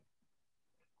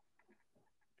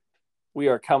We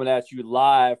are coming at you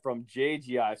live from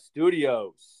JGI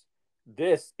Studios.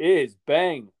 This is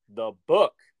Bang the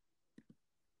Book.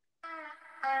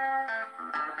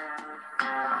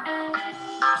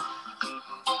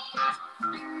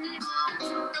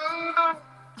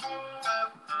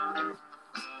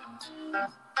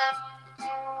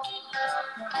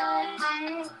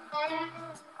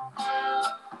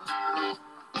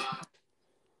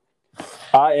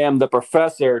 I am the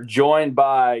professor, joined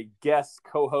by guest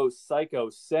co-host Psycho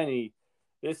Senny.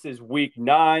 This is week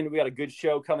 9. We got a good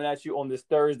show coming at you on this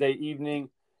Thursday evening.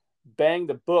 Bang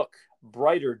the Book,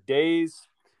 Brighter Days.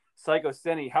 Psycho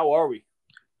Senny, how are we?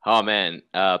 Oh man,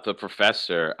 the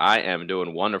professor, I am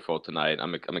doing wonderful tonight.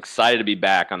 I'm excited to be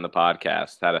back on the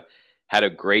podcast. Had a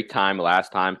great time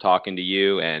last time talking to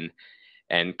you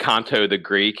and Kanto the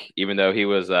Greek, even though he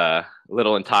was a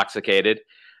little intoxicated,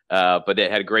 but it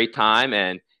had a great time.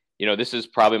 And this is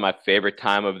probably my favorite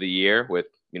time of the year with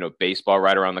baseball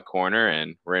right around the corner,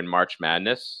 and we're in March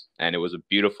Madness, and it was a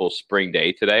beautiful spring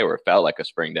day today, or it felt like a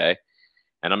spring day.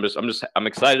 And I'm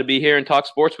excited to be here and talk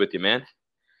sports with you, man.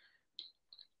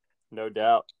 No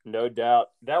doubt, no doubt.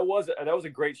 That was a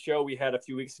great show we had a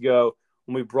few weeks ago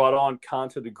when we brought on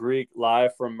Kanto the Greek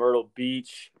live from Myrtle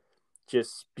Beach,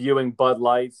 just spewing Bud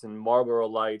Lights and Marlboro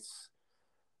Lights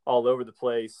all over the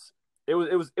place. It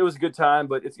was a good time,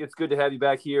 but it's good to have you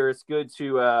back here. It's good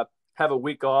to have a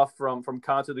week off from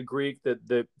Kanto the Greek.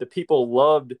 The people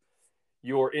loved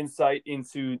your insight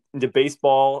into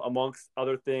baseball amongst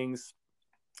other things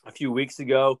a few weeks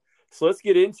ago. So let's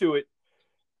get into it.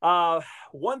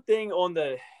 One thing on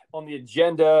the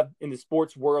agenda in the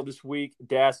sports world this week,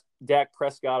 Dak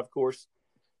Prescott, of course,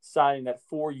 signing that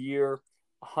 4-year,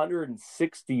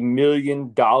 $160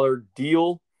 million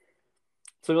deal.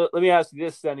 So let me ask you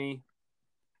this, Sonny.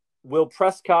 Will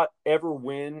Prescott ever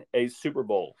win a Super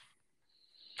Bowl?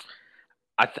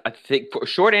 I think for a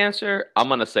short answer, I'm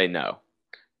gonna say no.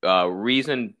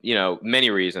 Reason,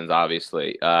 many reasons,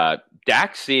 obviously.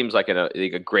 Dak seems like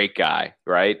a great guy,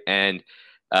 right? And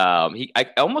I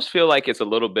almost feel like it's a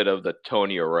little bit of the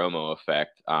Tony Romo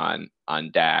effect on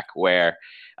Dak, where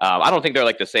I don't think they're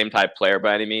like the same type player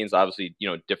by any means. Obviously,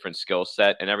 different skill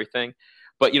set and everything,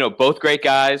 but both great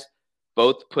guys,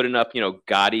 both putting up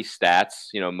gaudy stats,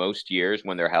 most years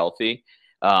when they're healthy.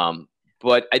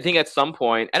 But I think at some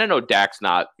point, and I know Dak's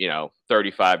not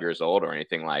 35 years old or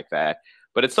anything like that,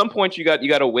 but at some point you got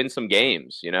to win some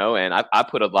games, and I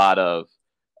put a lot of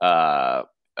I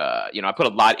put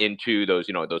a lot into those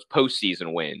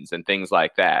postseason wins and things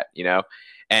like that,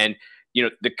 and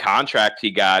the contract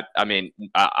he got. I mean,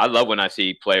 I love when I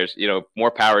see players,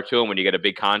 more power to him when you get a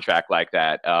big contract like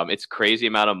that. It's crazy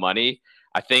amount of money.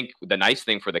 I think the nice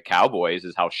thing for the Cowboys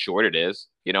is how short it is.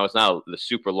 It's not the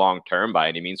super long term by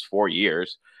any means, 4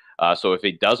 years. So if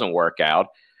it doesn't work out,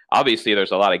 obviously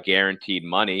there's a lot of guaranteed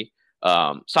money. So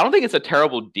I don't think it's a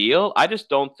terrible deal. I just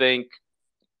don't think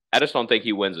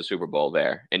he wins a Super Bowl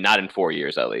there, and not in 4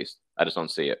 years at least. I just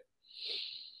don't see it.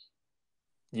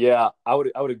 Yeah, I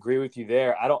would agree with you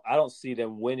there. I don't see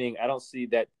them winning. I don't see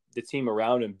that the team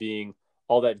around him being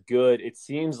all that good. It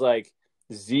seems like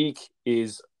Zeke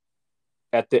is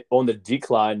on the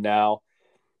decline now.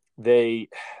 The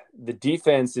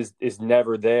defense is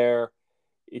never there.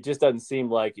 It just doesn't seem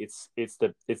like it's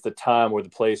the time or the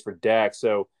place for Dak.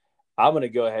 So I'm going to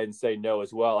go ahead and say no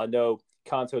as well. I know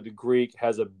Kanto the Greek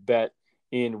has a bet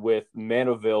in with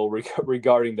Manoville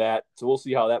regarding that, so we'll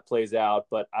see how that plays out.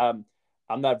 But I'm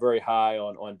not very high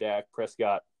on Dak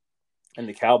Prescott and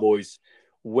the Cowboys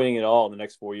winning it all in the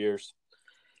next 4 years.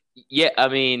 Yeah, I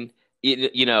mean,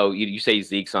 you say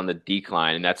Zeke's on the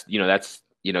decline, and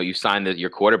you signed your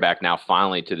quarterback now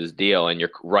finally to this deal, and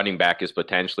your running back is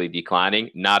potentially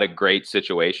declining. Not a great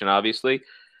situation, obviously,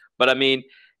 but I mean,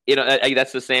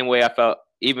 that's the same way I felt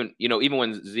even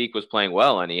when Zeke was playing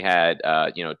well and he had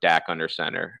Dak under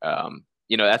center.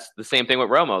 That's the same thing with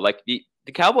Romo. Like the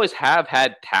Cowboys have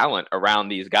had talent around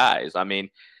these guys. I mean,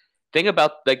 think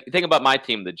about my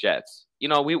team, the Jets.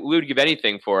 We would give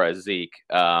anything for a Zeke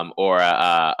or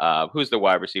who's the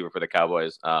wide receiver for the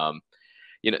Cowboys.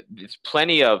 There's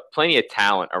plenty of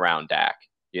talent around Dak.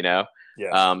 You know,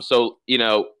 Yes. so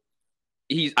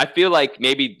I feel like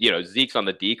maybe Zeke's on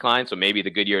the decline, so maybe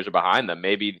the good years are behind them.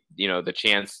 Maybe the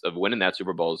chance of winning that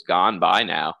Super Bowl is gone by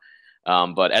now.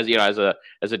 But as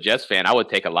a Jets fan, I would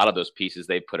take a lot of those pieces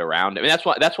they put around. I mean,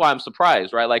 that's why I'm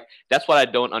surprised, right? Like that's what I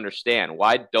don't understand.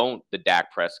 Why don't the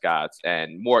Dak Prescotts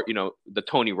and more, the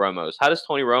Tony Romos? How does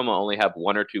Tony Romo only have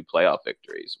one or two playoff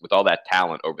victories with all that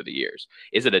talent over the years?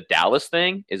 Is it a Dallas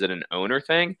thing? Is it an owner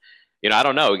thing? I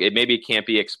don't know. Maybe it can't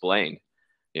be explained.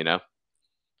 You know.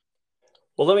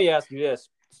 Well, let me ask you this.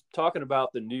 talking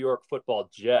about the New York Football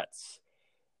Jets.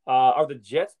 Are the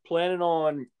Jets planning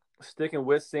on sticking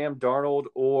with Sam Darnold,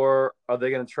 or are they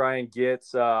going to try and get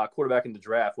a quarterback in the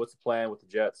draft? What's the plan with the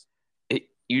Jets?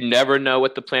 You never know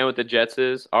what the plan with the Jets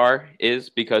is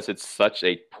because it's such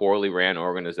a poorly ran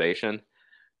organization.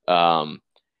 Um,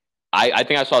 I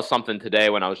think I saw something today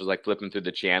when I was just like flipping through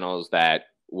the channels that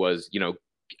was,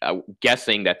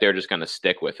 guessing that they're just going to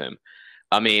stick with him.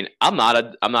 I mean, I'm not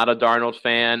a Darnold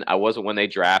fan. I wasn't when they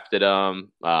drafted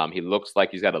him. He looks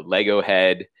like he's got a Lego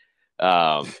head,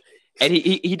 um, and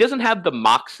he doesn't have the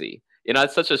moxie.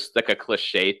 It's such a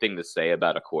cliche thing to say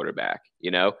about a quarterback.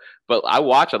 But I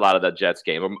watch a lot of the Jets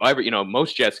game, or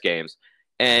most Jets games,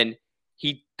 and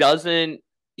he doesn't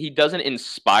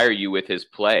inspire you with his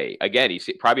play. Again, he's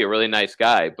probably a really nice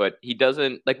guy, but he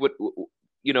doesn't like what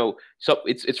So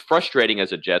it's frustrating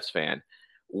as a Jets fan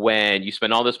when you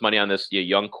spend all this money on this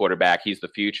young quarterback. He's the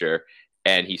future,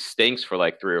 and he stinks for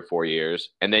like 3 or 4 years,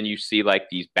 and then you see like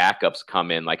these backups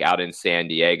come in like out in San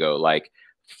Diego like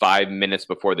 5 minutes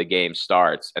before the game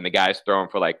starts, and the guy's throwing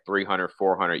for like 300,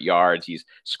 400 yards. He's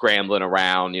scrambling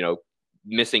around,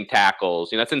 missing tackles.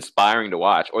 That's inspiring to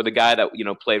watch. Or the guy that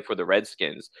played for the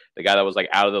Redskins, the guy that was like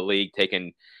out of the league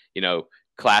taking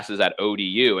classes at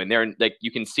ODU, and they're like,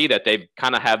 you can see that they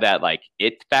kind of have that like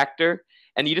it factor,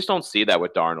 and you just don't see that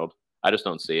with Darnold. I just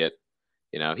don't see it.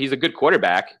 He's a good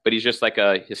quarterback, but he's just like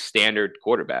his standard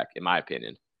quarterback, in my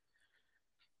opinion.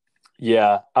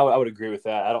 Yeah, I would agree with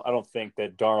that. I don't think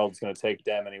that Darnold's going to take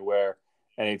them anywhere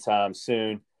anytime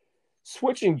soon.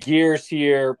 Switching gears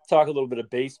here, talk a little bit of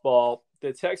baseball.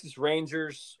 The Texas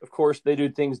Rangers, of course, they do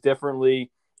things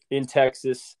differently in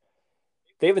Texas.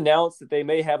 They've announced that they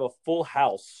may have a full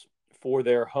house for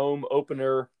their home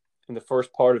opener in the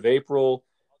first part of April.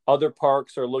 Other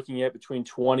parks are looking at between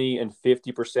 20 and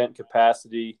 50%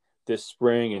 capacity this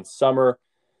spring and summer.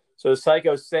 So,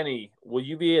 Psycho Senny, will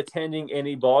you be attending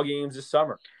any ball games this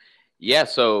summer? Yeah,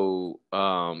 so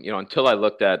until I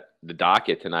looked at the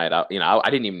docket tonight, I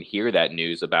didn't even hear that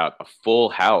news about a full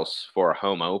house for a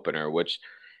home opener, which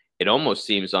it almost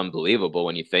seems unbelievable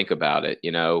when you think about it.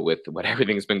 With what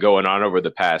everything's been going on over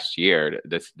the past year,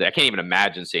 I can't even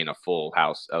imagine seeing a full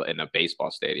house in a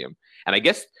baseball stadium. And I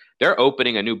guess they're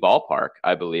opening a new ballpark,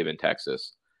 I believe, in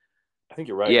Texas. I think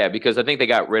you're right. Yeah, because I think they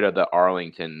got rid of the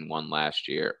Arlington one last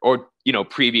year, or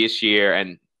previous year,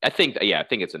 and I think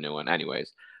it's a new one,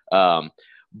 anyways.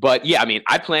 But yeah, I mean,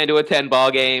 I plan to attend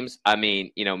ball games. I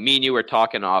mean, me and you were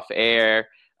talking off air.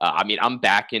 I'm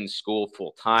back in school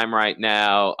full time right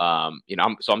now.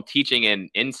 I'm teaching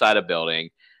inside a building.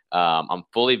 I'm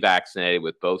fully vaccinated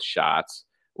with both shots.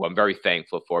 Well, I'm very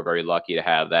thankful for, very lucky to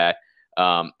have that.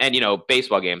 And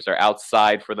baseball games are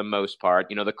outside for the most part.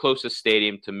 The closest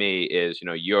stadium to me is,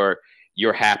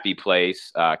 your happy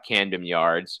place, Camden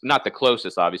Yards. Not the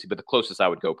closest, obviously, but the closest I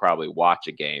would go probably watch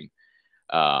a game.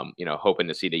 Hoping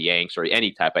to see the Yanks or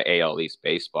any type of AL East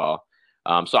baseball.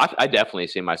 So I definitely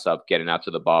see myself getting out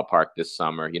to the ballpark this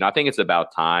summer. I think it's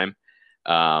about time.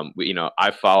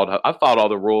 I've followed all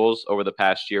the rules over the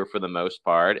past year for the most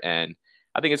part, and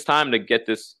I think it's time to get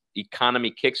this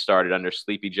economy kickstarted under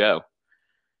Sleepy Joe.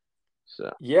 So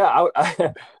yeah,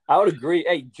 I would agree.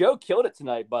 Hey, Joe killed it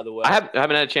tonight, by the way. I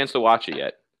haven't had a chance to watch it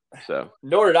yet. So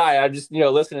nor did I. I just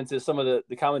listening to some of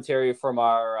the commentary from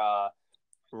our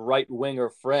right winger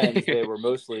friends. They were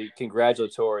mostly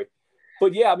congratulatory.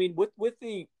 But yeah, I mean, with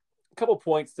the couple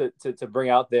points to bring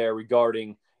out there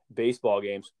regarding baseball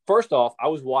games. First off, I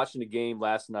was watching a game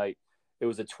last night. It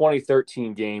was a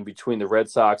 2013 game between the Red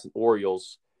Sox and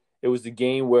Orioles. It was the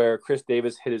game where Chris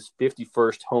Davis hit his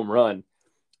 51st home run.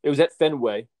 It was at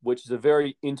Fenway, which is a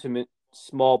very intimate,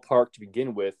 small park to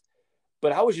begin with.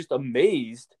 But I was just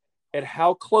amazed at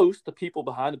how close the people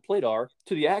behind the plate are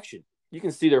to the action. You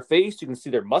can see their face, you can see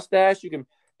their mustache, you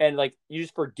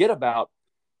just forget about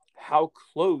how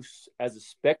close as a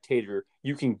spectator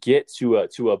you can get to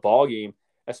a ball game,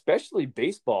 especially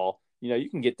baseball. You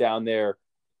can get down there.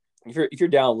 If you're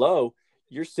down low,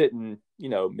 you're sitting,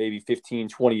 maybe 15,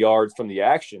 20 yards from the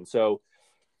action. So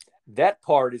that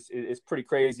part is pretty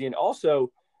crazy. And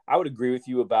also, I would agree with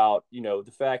you about,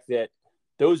 the fact that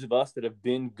those of us that have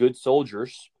been good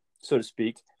soldiers, so to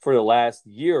speak, for the last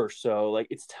year or so, like,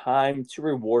 it's time to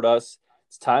reward us.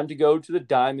 It's time to go to the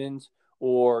Diamond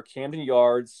or Camden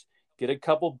Yards, get a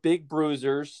couple big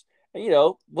bruisers, and,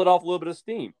 let off a little bit of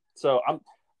steam. So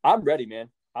I'm ready, man.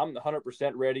 I'm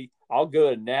 100% ready. I'll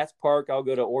go to Nats Park. I'll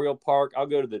go to Oriole Park. I'll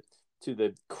go to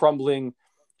the crumbling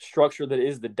structure that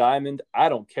is the Diamond. I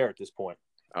don't care at this point.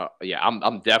 Yeah,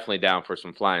 I'm definitely down for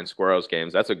some Flying Squirrels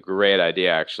games. That's a great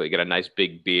idea, actually. Get a nice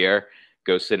big beer,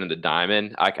 go sit in the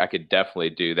Diamond. I could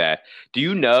definitely do that. Do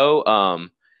you know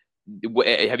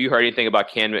Have you heard anything about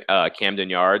Camden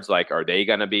Yards? Like, are they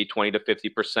going to be 20 to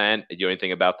 50%? Do you know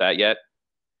anything about that yet?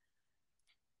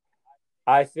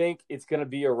 I think it's going to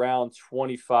be around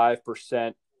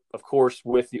 25%. Of course,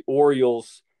 with the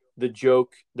Orioles, the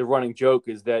running joke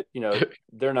is that,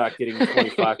 they're not getting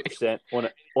 25%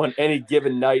 on any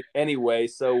given night anyway.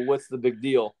 So what's the big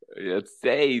deal? Yeah,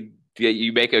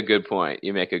 you make a good point.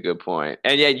 You make a good point.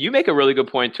 And yeah, you make a really good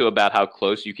point too about how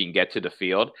close you can get to the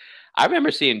field. I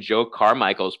remember seeing Joe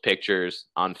Carmichael's pictures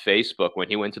on Facebook when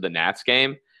he went to the Nats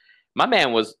game. My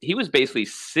man was basically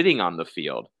sitting on the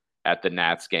field at the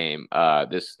Nats game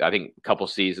this I think a couple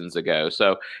seasons ago.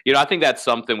 So, I think that's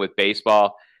something with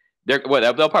baseball. They'll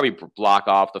probably block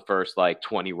off the first like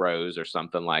 20 rows or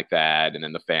something like that, and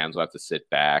then the fans will have to sit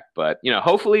back. But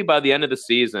hopefully by the end of the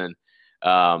season,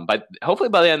 but hopefully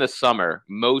by the end of the summer,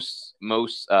 most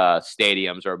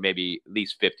stadiums are maybe at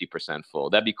least 50% full.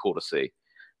 That'd be cool to see.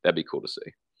 That'd be cool to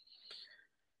see.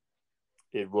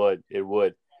 It would. It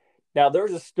would. Now,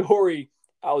 there's a story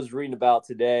I was reading about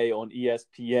today on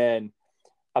ESPN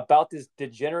about this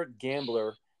degenerate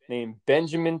gambler named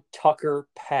Benjamin Tucker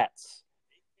Pats,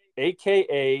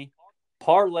 a.k.a.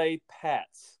 Parlay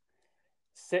Pats,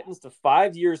 sentenced to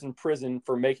 5 years in prison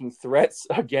for making threats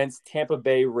against Tampa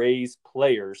Bay Rays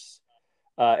players.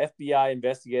 FBI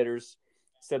investigators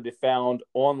said they found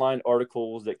online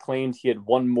articles that claimed he had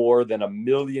won more than $1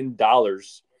 million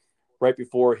right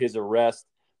before his arrest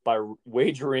by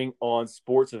wagering on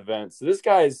sports events. So this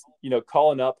guy is,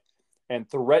 calling up and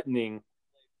threatening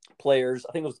players.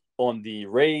 I think it was on the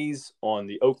Rays, on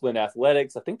the Oakland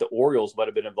Athletics. I think the Orioles might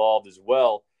have been involved as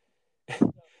well.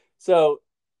 So,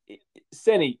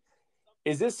 Senny,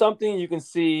 is this something you can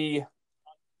see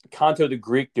Kanto the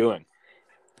Greek doing?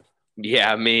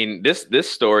 Yeah, I mean this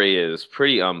story is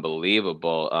pretty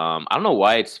unbelievable. I don't know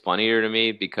why it's funnier to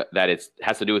me because that it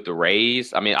has to do with the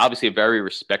Rays. I mean, obviously a very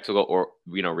respectable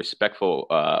respectful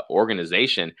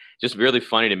organization. Just really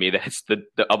funny to me that it's the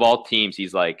of all teams,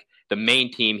 he's like the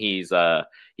main team he's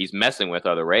messing with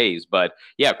are the Rays. But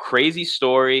yeah, crazy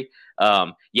story.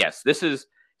 Yes, this is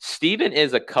Steven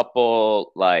is a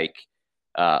couple like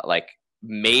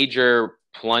major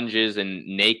plunges and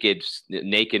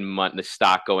the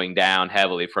stock going down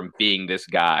heavily from being this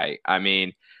guy. I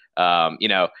mean,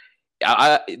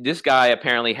 this guy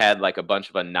apparently had like a bunch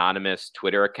of anonymous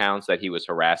Twitter accounts that he was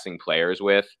harassing players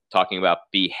with, talking about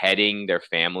beheading their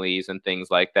families and things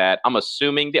like that. I'm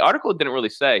assuming the article didn't really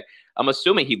say. I'm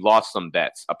assuming he lost some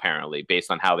bets apparently based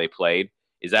on how they played.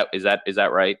 Is that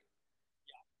right?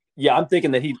 Yeah, I'm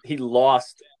thinking that he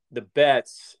lost the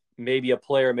bets. Maybe a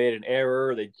player made an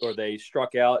error, or they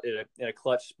struck out in a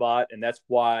clutch spot, and that's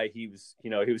why he was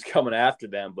coming after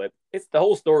them. But it's the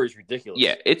whole story is ridiculous.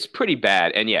 Yeah, it's pretty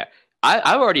bad. And yeah,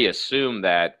 I've already assumed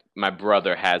that my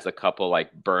brother has a couple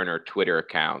like burner Twitter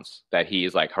accounts that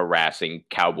he's like harassing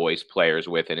Cowboys players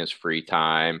with in his free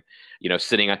time.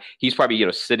 He's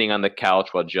probably sitting on the couch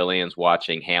while Jillian's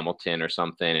watching Hamilton or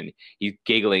something, and he's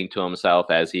giggling to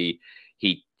himself as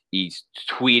he's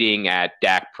tweeting at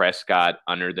Dak Prescott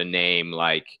under the name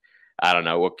like I don't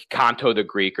know, Kanto the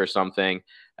Greek or something.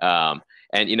 And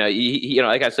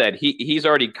like I said, he's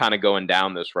already kind of going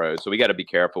down this road, so we got to be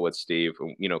careful with Steve.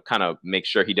 Kind of make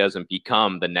sure he doesn't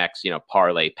become the next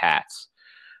Parlay Pats.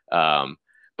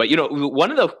 But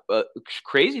one of the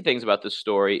crazy things about this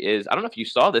story is I don't know if you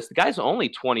saw this. The guy's only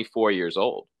 24 years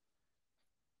old.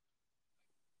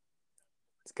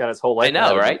 He's got his whole life. I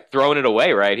know, right? Throwing it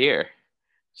away right here.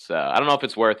 So I don't know if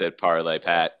it's worth it, Parlay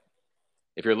Pat.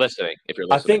 If you're listening.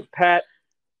 I think Pat,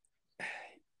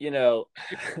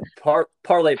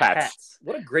 Parlay Pats.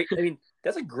 What a great! I mean,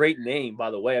 that's a great name,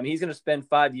 by the way. I mean, he's going to spend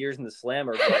 5 years in the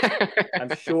Slammer, but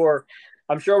I'm sure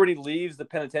when he leaves the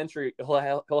penitentiary,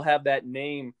 he'll have that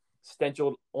name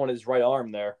stenciled on his right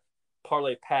arm there.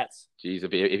 Parlay Pats. Jeez,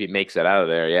 if he makes it out of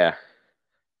there, yeah.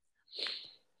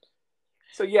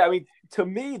 So yeah, I mean, to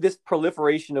me, this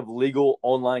proliferation of legal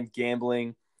online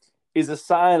gambling is a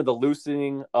sign of the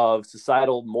loosening of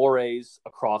societal mores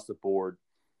across the board.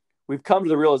 We've come to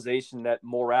the realization that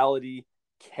morality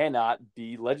cannot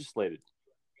be legislated.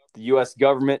 The U.S.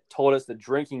 government told us that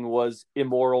drinking was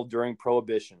immoral during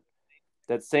Prohibition,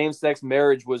 that same-sex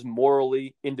marriage was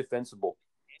morally indefensible,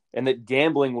 and that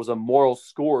gambling was a moral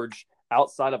scourge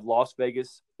outside of Las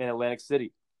Vegas and Atlantic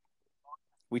City.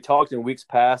 We talked in weeks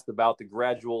past about the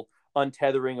gradual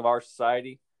untethering of our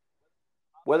society.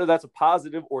 Whether that's a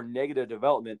positive or negative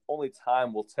development, only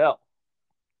time will tell.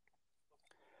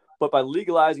 But by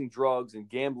legalizing drugs and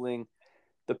gambling,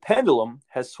 the pendulum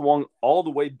has swung all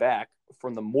the way back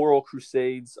from the moral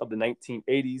crusades of the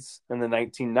 1980s and the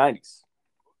 1990s.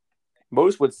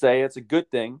 Most would say it's a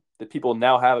good thing that people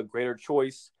now have a greater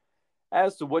choice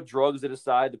as to what drugs they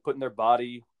decide to put in their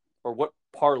body or what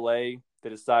parlay they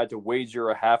decide to wager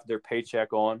a half of their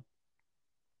paycheck on.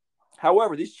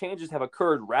 However, these changes have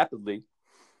occurred rapidly,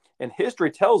 and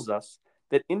history tells us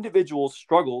that individuals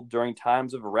struggle during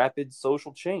times of rapid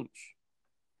social change.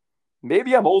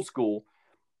 Maybe I'm old school,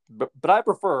 but I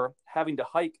prefer having to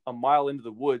hike a mile into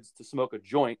the woods to smoke a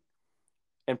joint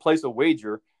and place a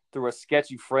wager through a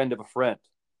sketchy friend of a friend.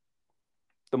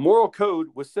 The moral code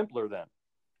was simpler then,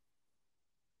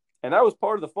 and that was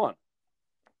part of the fun.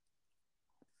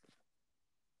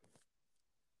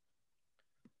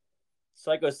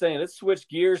 Psycho saying, let's switch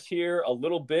gears here a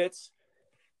little bit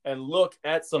and look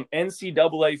at some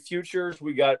NCAA futures.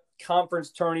 We got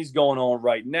conference tourneys going on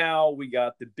right now. We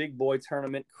got the big boy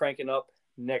tournament cranking up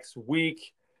next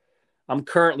week. I'm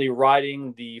currently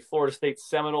riding the Florida State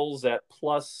Seminoles at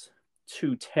plus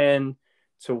 210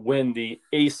 to win the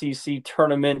ACC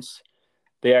tournament.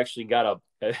 They actually got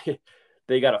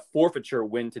a forfeiture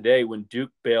win today when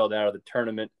Duke bailed out of the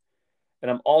tournament. And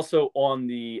I'm also on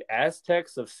the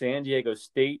Aztecs of San Diego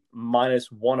State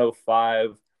minus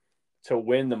 105 to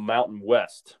win the Mountain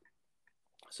West.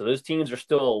 So those teams are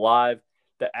still alive.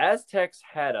 The Aztecs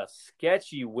had a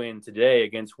sketchy win today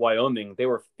against Wyoming. They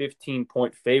were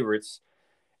 15-point favorites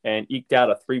and eked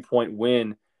out a 3-point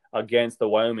win against the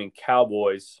Wyoming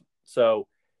Cowboys. So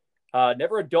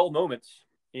never a dull moment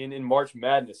in March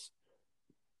Madness.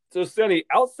 So, Sonny,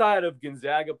 outside of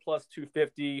Gonzaga plus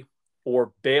 250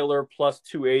 or Baylor plus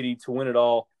 280 to win it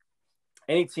all,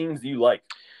 any teams do you like?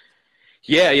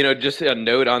 Yeah, just a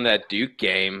note on that Duke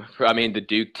game. I mean, the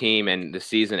Duke team and the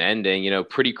season ending,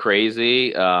 pretty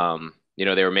crazy. They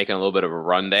were making a little bit of a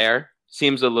run there.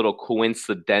 Seems a little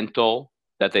coincidental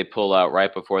that they pull out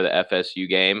right before the FSU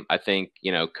game. I think,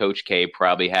 Coach K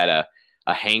probably had a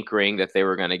hankering that they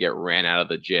were going to get ran out of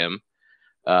the gym.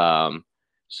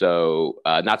 So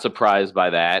not surprised by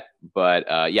that. But,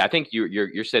 yeah, I think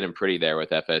you're sitting pretty there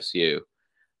with FSU.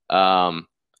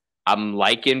 I'm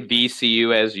liking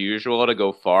VCU as usual to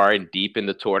go far and deep in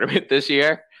the tournament this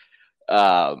year.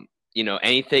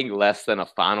 Anything less than a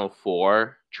Final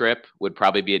Four trip would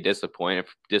probably be a disappointment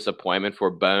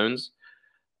for Bones.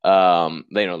 A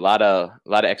lot of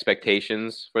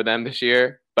expectations for them this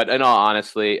year. But in all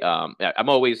honesty, I'm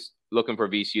always looking for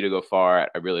VCU to go far.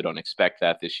 I really don't expect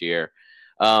that this year.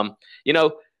 Honestly,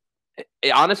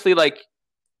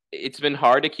 it's been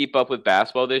hard to keep up with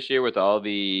basketball this year with all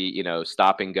the,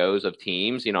 stop and goes of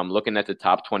teams. I'm looking at the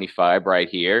top 25 right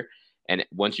here. And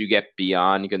once you get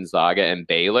beyond Gonzaga and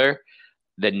Baylor,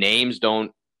 the names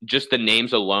alone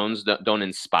don't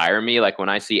inspire me. Like when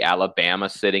I see Alabama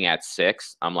sitting at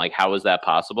 6, I'm like, how is that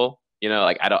possible?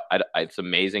 It's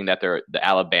amazing that the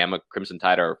Alabama Crimson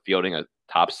Tide are fielding a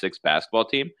top 6 basketball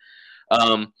team.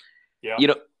 Yeah.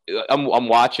 I'm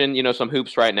watching, some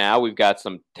hoops right now. We've got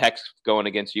some Techs going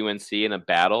against UNC in a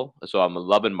battle. So I'm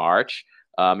loving March.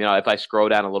 If I scroll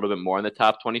down a little bit more in the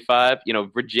top 25,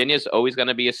 Virginia's always going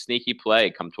to be a sneaky play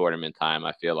come tournament time,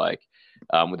 I feel like,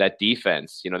 with that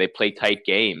defense. They play tight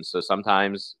games. So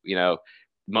sometimes,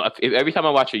 every time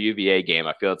I watch a UVA game,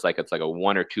 I feel it's like a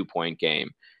 1 or 2 point game,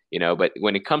 but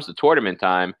when it comes to tournament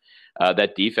time,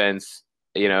 that defense,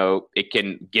 it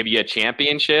can give you a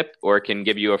championship or it can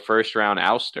give you a first round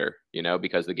ouster,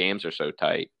 because the games are so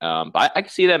tight. But I can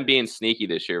see them being sneaky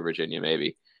this year, Virginia,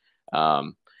 maybe.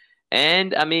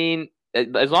 And I mean,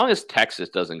 as long as Texas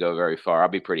doesn't go very far, I'll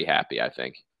be pretty happy, I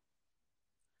think.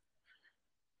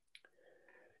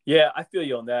 Yeah, I feel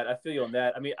you on that. I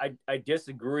mean, I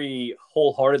disagree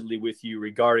wholeheartedly with you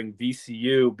regarding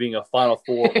VCU being a Final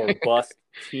Four or bust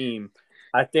team.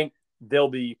 I think they'll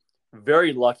be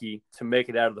very lucky to make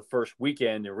it out of the first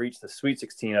weekend and reach the Sweet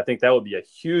 16. I think that would be a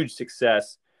huge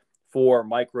success for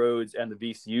Mike Rhodes and the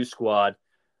VCU squad.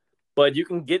 But you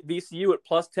can get VCU at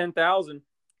plus 10,000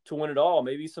 to win it all.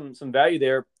 Maybe some value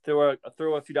there. Throw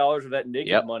a few dollars of that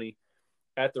naked money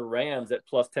at the Rams at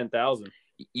plus 10,000.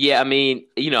 Yeah, I mean,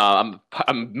 I'm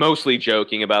mostly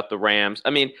joking about the Rams. I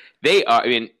mean, they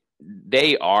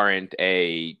aren't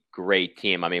a great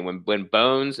team. I mean, when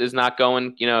Bones is not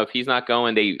going, if he's not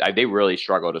going, they really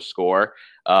struggle to score.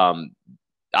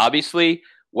 Obviously,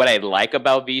 what I like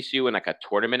about VCU in like a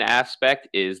tournament aspect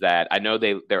is that I know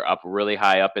they're up really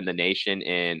high up in the nation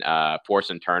in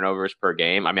force and turnovers per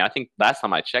game. I mean, I think last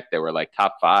time I checked, they were like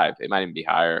top 5. They might even be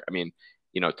higher. I mean,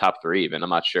 top 3 even. I'm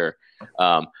not sure.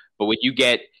 But when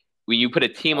you put a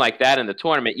team like that in the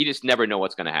tournament, you just never know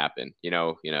what's going to happen.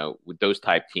 With those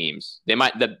type teams,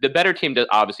 the better team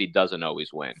obviously doesn't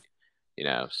always win.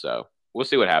 So we'll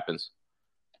see what happens.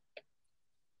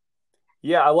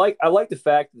 Yeah, I like the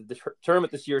fact that the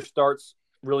tournament this year starts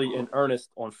really in earnest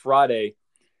on Friday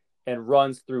and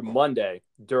runs through Monday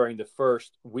during the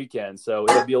first weekend. So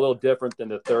it'll be a little different than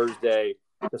the Thursday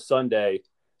to Sunday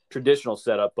traditional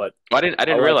setup, but I I didn't like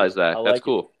it. realize I that. That's like it.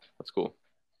 cool. That's cool.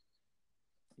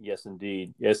 Yes,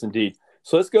 indeed. Yes, indeed.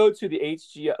 So let's go to the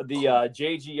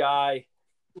JGI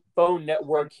phone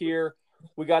network here.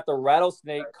 We got the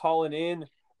Rattlesnake calling in.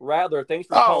 Rattler, thanks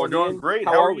for Oh, we're calling doing in. great.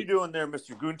 How How are are you we? doing there,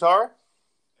 Mr. Guntar?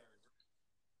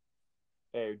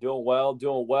 Hey, doing well,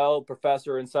 doing well.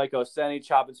 Professor and Psycho Senny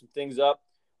chopping some things up.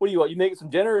 What are you? You making some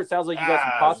dinner? It sounds like you got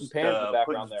some pots and Just pans in the putting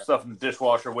background there. stuff in the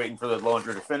dishwasher, waiting for the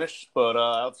laundry to finish. But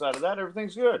outside of that,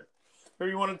 everything's good. Here,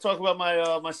 you want to talk about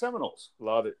my Seminoles?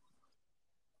 Love it.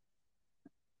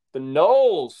 The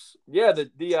Knowles, yeah.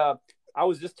 The I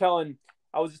was just telling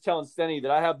Stenny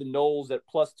that I have the Knowles at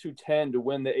plus 210 to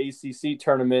win the ACC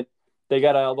tournament. They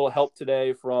got a little help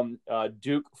today from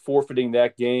Duke forfeiting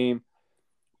that game,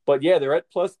 but yeah, they're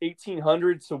at plus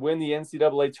 1800 to win the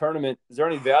NCAA tournament. Is there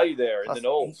any value there in the Plus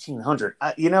Knowles? 1,800.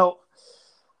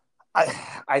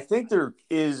 I think there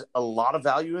is a lot of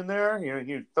value in there.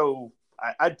 You throw.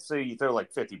 I'd say you throw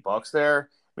like $50 there.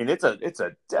 I mean, it's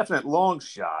a definite long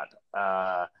shot.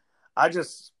 I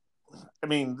just I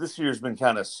mean, this year's been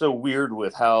kind of so weird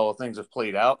with how things have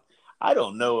played out. I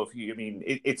don't know if you. I mean,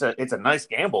 it's a nice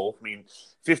gamble. I mean,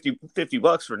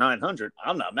 $50 for 900.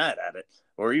 I'm not mad at it,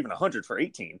 or even 100 for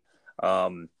 18.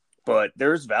 But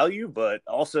there's value, but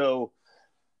also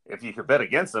if you could bet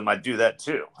against them, I'd do that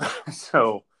too.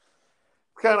 So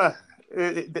kind of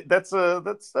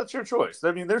that's your choice.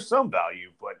 I mean, there's some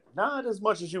value, but not as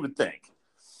much as you would think.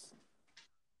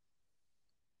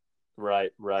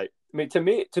 Right, right. I mean, to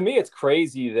me, it's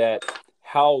crazy that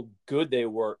how good they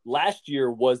were. Last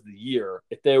year was the year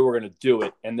if they were going to do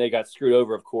it, and they got screwed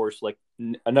over, of course, like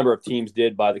a number of teams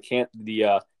did by the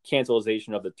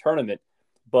cancelization of the tournament.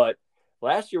 But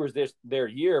last year was their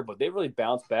year, but they really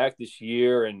bounced back this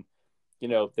year, and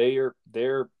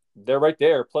they're right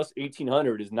there. Plus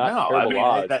 1800 is not No, I terrible mean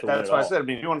odds to win that's it why I all. said. I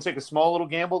mean, if you want to take a small little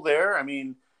gamble there, I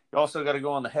mean, you also got to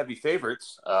go on the heavy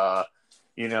favorites.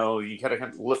 You got to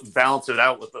kind of balance it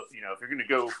out with the. If you're going to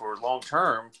go for long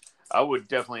term, I would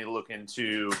definitely look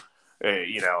into,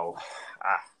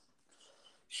 ah,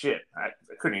 shit. I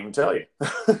couldn't even tell you.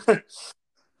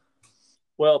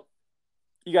 Well,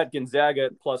 you got Gonzaga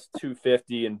at plus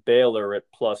 250 and Baylor at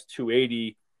plus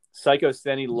 280. Psycho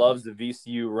Stenny loves the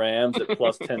VCU Rams at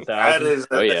plus That 10,000. is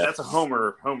Oh yeah. that's a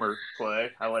homer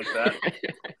play. I like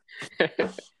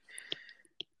that.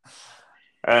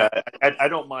 I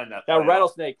don't mind that. Now,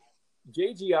 Rattlesnake,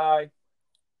 JGI,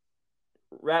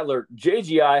 Rattler,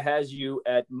 JGI has you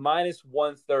at minus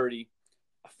 130,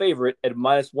 a favorite at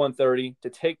minus 130 to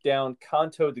take down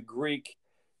Kanto the Greek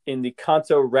in the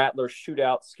Kanto Rattler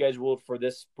shootout scheduled for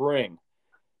this spring.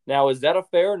 Now, is that a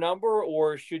fair number,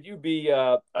 or should you be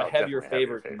a heavier Definitely a heavier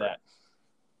favorite than favorite.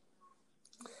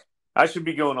 that? I should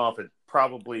be going off at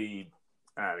probably.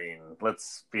 I mean,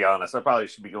 let's be honest. I probably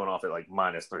should be going off at like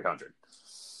minus 300.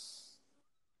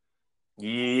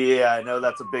 Yeah, I know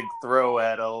that's a big throw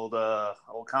at old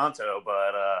Kanto,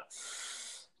 but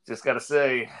just got to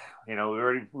say, we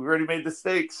already made the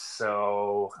stakes,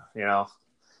 so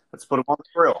let's put them on the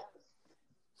grill.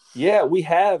 Yeah, we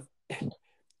have.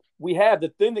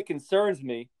 The thing that concerns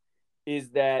me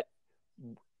is that,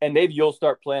 and maybe you'll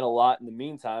start playing a lot in the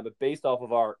meantime, but based off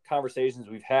of our conversations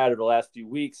we've had over the last few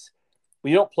weeks,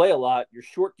 when you don't play a lot, your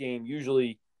short game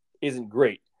usually isn't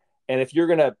great. And if you're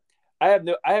gonna, I have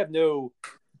no,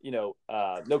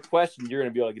 no question you're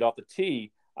gonna be able to get off the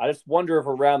tee. I just wonder if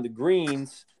around the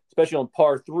greens, especially on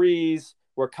par threes,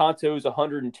 where Kanto's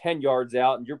 110 yards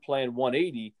out and you're playing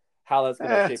 180, how that's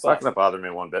gonna It's shape not up. going to bother me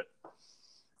one bit.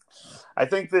 I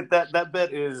think that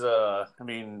bet is. I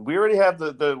mean, we already have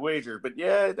the wager, but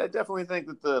yeah, I definitely think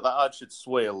that the odds should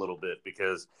sway a little bit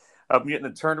because I'm getting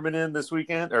a tournament in this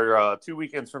weekend or 2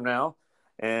 weekends from now,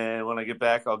 and when I get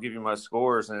back, I'll give you my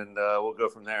scores and we'll go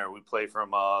from there. We play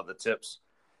from the tips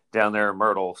down there in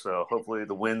Myrtle, so hopefully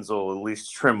the wins will at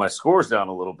least trim my scores down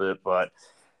a little bit. But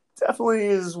definitely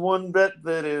is one bet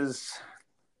that is.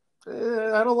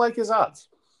 I don't like his odds.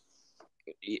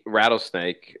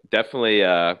 Rattlesnake, definitely.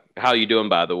 How you doing,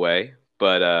 by the way?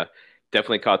 But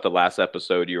definitely caught the last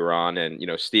episode you were on, and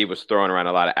Steve was throwing around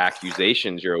a lot of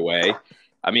accusations your way.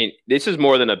 I mean, this is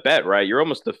more than a bet, right? You're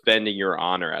almost defending your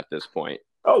honor at this point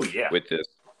Oh yeah, with this.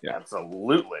 Yeah,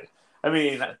 absolutely. I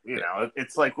mean,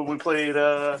 it's like when we played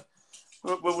when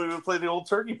we would play the old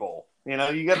Turkey Bowl. You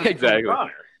got to defend exactly. your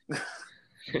honor.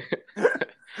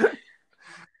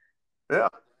 Yeah,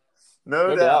 no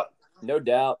No doubt. doubt. No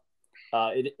doubt.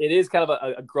 It is kind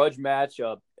of a grudge match,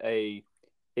 a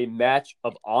a match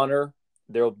of honor.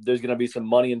 There's going to be some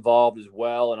money involved as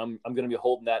well, and I'm going to be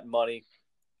holding that money.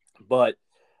 But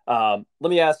let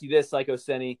me ask you this, Psycho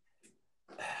Senny.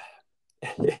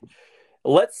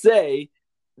 Let's say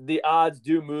the odds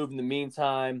do move in the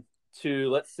meantime to,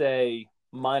 let's say,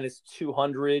 minus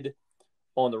 200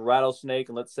 on the Rattlesnake,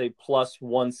 and let's say plus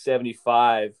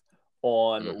 175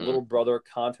 on Little Brother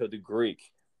Kanto the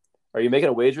Greek. Are you making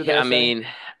a wager there? I mean,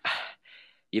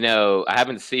 I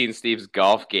haven't seen Steve's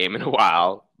golf game in a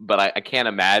while, but I can't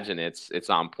imagine it's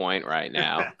on point right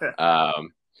now.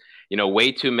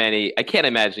 Way too many. I can't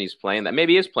imagine he's playing that.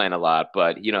 Maybe he is playing a lot,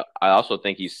 but I also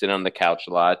think he's sitting on the couch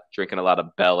a lot, drinking a lot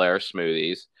of Bel Air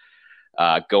smoothies,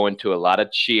 going to a lot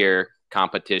of cheer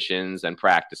competitions and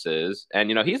practices. And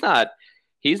he's not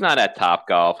at Top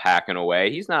Golf hacking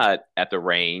away. He's not at the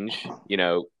range,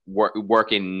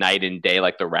 working night and day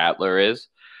like the Rattler is.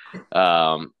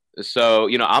 So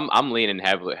I'm leaning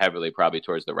heavily probably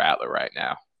towards the Rattler right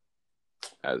now,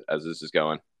 as this is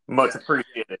going. Much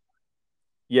appreciated.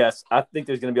 Yes, I think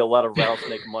there's going to be a lot of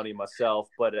Rattlesnake money myself,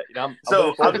 but I've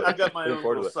got my own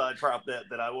little side prop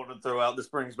that I wanted to throw out. This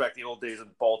brings back the old days in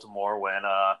Baltimore when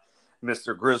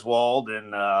Mr. Griswold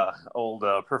and old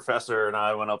Professor and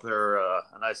I went up there a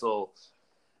nice little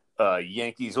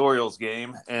Yankees-Orioles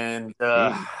game, and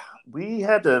we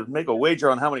had to make a wager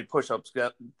on how many push-ups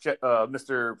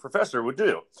Mr. Professor would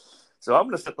do. So I'm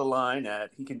going to set the line at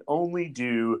he can only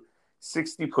do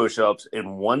 60 push-ups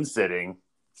in one sitting,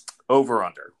 over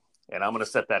under, and I'm going to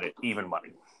set that at even money.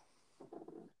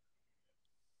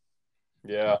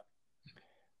 Yeah.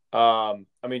 I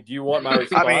mean, do you want my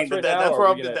response? That's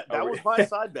where that was my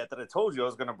side bet that I told you I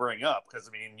was going to bring up,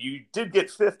 because you did get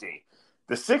 50.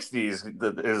 The 60 is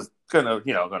going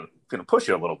to push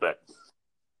you a little bit.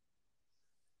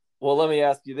 Well, let me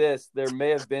ask you this: there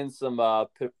may have been some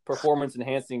performance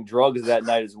enhancing drugs that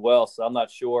night as well, so I'm not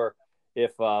sure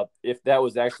if that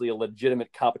was actually a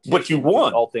legitimate competition. But you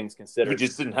won, all things considered. You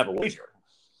just didn't have a wager.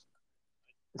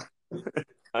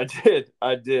 I did.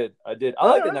 I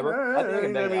like the number. I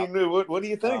think what do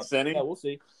you think, Senny? Yeah, we'll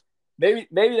see. Maybe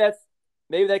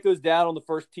that goes down on the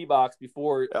first tee box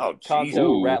before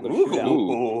Kanto Rattler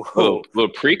shootout. Little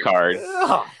pre-card.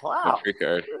 Yeah, wow.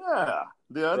 Pre-card. Yeah.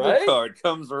 The undercard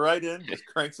comes right in, just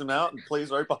cranks him out, and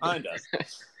plays right behind us.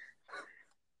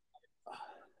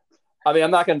 I mean,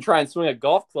 I'm not going to try and swing a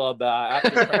golf club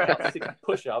after cranking out 60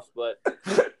 push-ups, but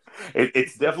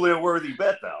it's definitely a worthy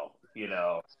bet, though.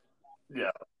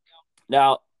 Yeah.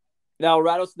 Now,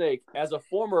 Rattlesnake, as a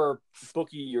former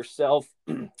bookie yourself,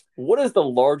 what is the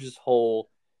largest hole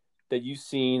that you've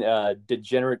seen a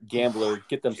degenerate gambler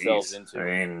get themselves into?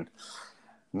 I mean,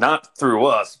 not through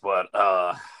us, but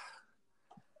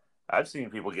I've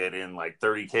seen people get in like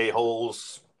 30K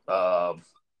holes in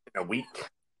a week.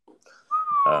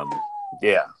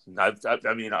 Yeah,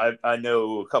 I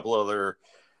know a couple other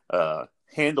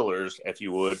handlers, if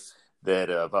you would, that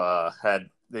have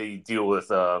they deal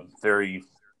with very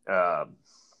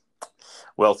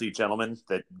wealthy gentlemen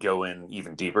that go in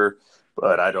even deeper,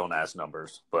 but I don't ask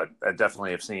numbers. But I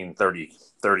definitely have seen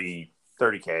 30K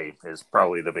is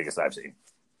probably the biggest I've seen.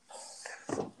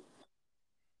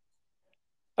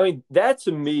 I mean, that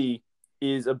to me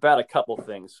is about a couple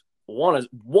things. One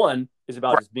is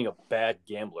about just being a bad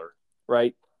gambler,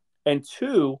 right? And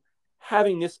two,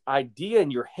 having this idea in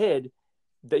your head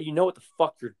that you know what the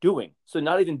fuck you're doing. So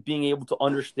not even being able to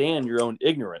understand your own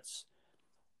ignorance.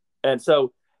 And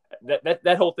so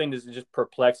that whole thing is just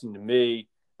perplexing to me.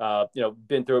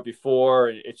 Been through it before.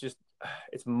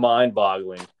 It's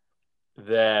mind-boggling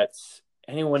that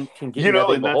anyone can get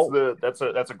and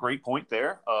that's a great point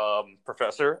there,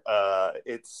 Professor.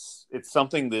 It's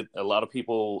something that a lot of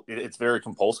people, it's very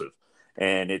compulsive,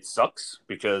 and it sucks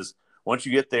because once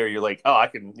you get there, you're like, oh, I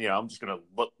can, I'm just going to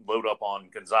load up on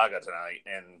Gonzaga tonight,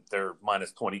 and they're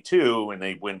minus 22, and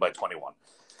they win by 21.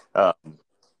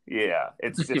 Yeah,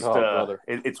 it's just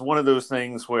it's one of those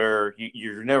things where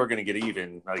you're never going to get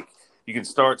even. Like, you can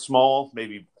start small,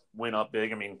 maybe win up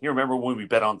big. I mean, you remember when we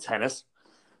bet on tennis?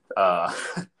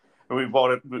 We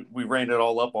bought it. We ran it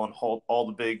all up on all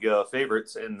the big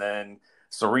favorites, and then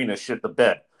Serena shit the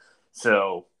bed.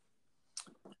 So,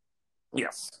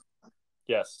 yes,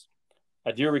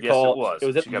 I do recall. Yes, it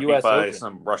was at she the got U.S. beat by Open.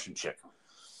 some Russian chick.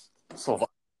 Sounds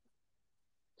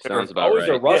about always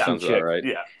right. a Russian Sounds chick. about right.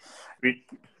 Yeah.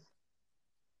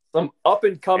 Some up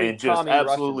and coming and just Tommy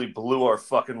absolutely Russian. blew our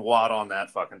fucking wad on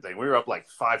that fucking thing. We were up like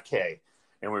 5K,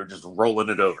 and we were just rolling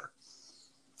it over.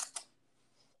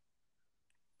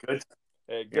 Good.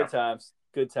 Hey, good times.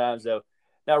 Good times, though.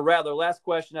 Now, Rattler, last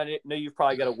question. I know you've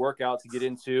probably got a workout to get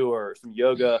into or some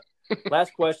yoga.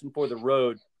 Last question for the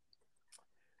road.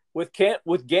 with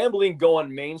gambling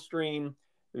going mainstream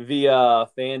via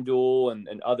FanDuel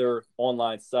and other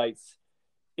online sites,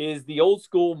 is the old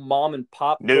school mom and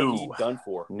pop bookie No, done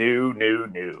for? no, no,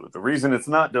 no. The reason it's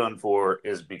not done for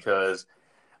is because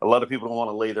a lot of people don't want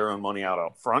to lay their own money out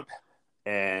up front,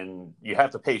 and you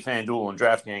have to pay FanDuel and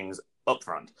DraftKings up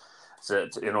front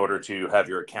in order to have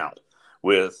your account.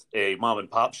 With a mom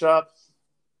and pop shop,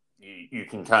 you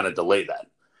can kind of delay that.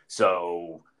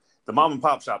 So the mom and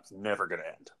pop shop's never going to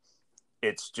end.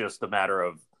 It's just a matter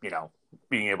of,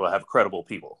 being able to have credible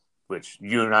people, which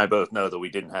you and I both know that we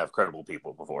didn't have credible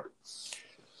people before.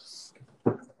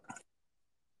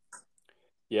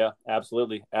 Yeah,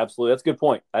 absolutely. Absolutely. That's a good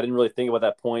point. I didn't really think about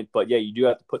that point, but yeah, you do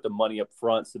have to put the money up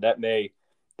front. So that may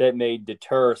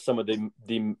deter some of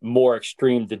the more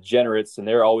extreme degenerates, and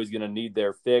they're always going to need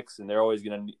their fix, and they're always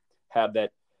going to have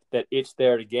that itch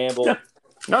there to gamble. Yeah.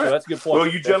 All right. So that's a good point. Well,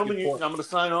 you gentlemen, I'm going to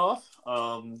sign off.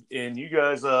 And you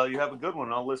guys, you have a good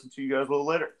one. I'll listen to you guys a little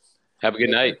later. Have a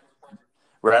good night.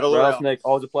 Rattlesnake,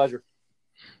 always a pleasure.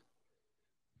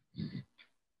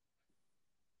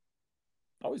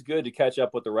 Always good to catch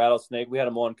up with the Rattlesnake. We had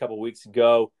him on a couple of weeks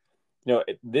ago.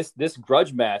 This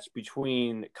grudge match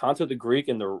between Kanto the Greek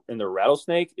and the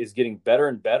Rattlesnake is getting better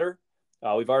and better.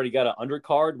 We've already got an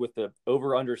undercard with the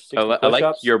over/under 60 push-ups. I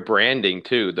like your branding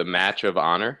too, the match of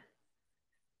honor.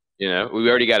 We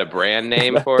already got a brand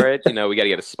name for it. We got to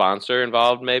get a sponsor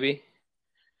involved, maybe.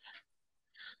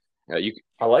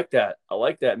 I like that.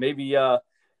 Maybe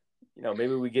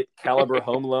maybe we get Caliber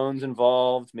Home Loans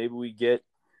involved. Maybe we get,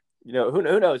 who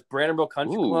knows? Brandonville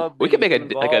Country Club. We could make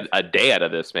a day out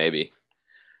of this, maybe.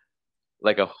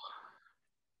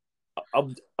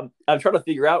 I'm trying to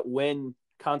figure out when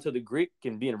Kanto the Greek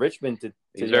can be in Richmond to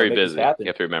He's very make busy. This happen. You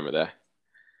have to remember that.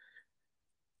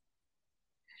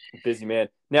 Busy man.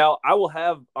 Now, I will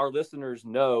have our listeners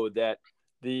know that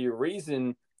the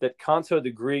reason that Kanto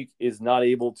the Greek is not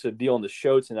able to be on the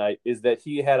show tonight is that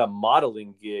he had a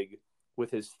modeling gig with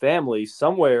his family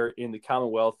somewhere in the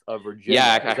Commonwealth of Virginia.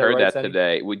 Yeah, I heard right, that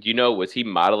today. Was he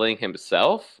modeling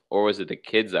himself, or was it the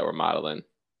kids that were modeling?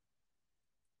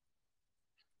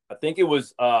 I think it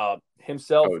was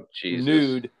himself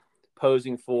nude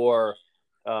posing for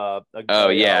I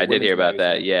did hear about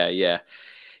that. Yeah.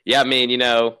 I mean,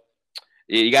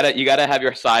 you gotta have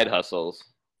your side hustles,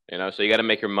 so you gotta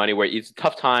make your money where it's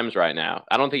tough times right now.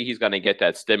 I don't think he's gonna get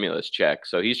that stimulus check,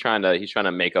 so he's trying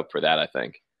to make up for that, I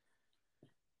think.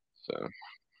 So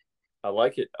I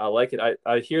like it.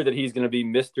 I hear that he's going to be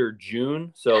Mr.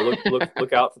 June. So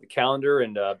look out for the calendar,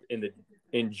 and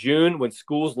in June when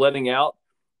school's letting out,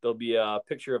 there'll be a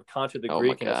picture of Kanto the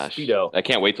Greek in a Speedo. I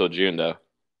can't wait till June though.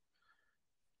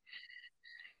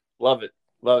 Love it.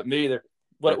 Me either.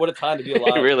 What a time to be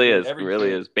alive. It really is. It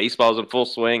really is. Baseball's in full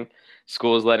swing.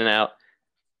 School is letting out.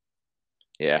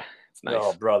 Yeah, it's nice.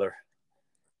 Oh, brother.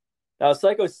 Now,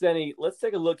 Psycho Senny, let's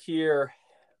take a look here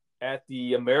at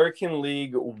the American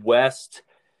League West.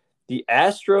 The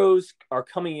Astros are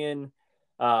coming in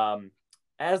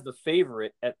as the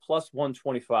favorite at plus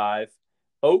 125.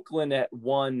 Oakland at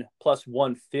plus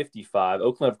 155.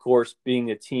 Oakland, of course, being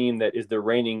a team that is the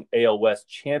reigning AL West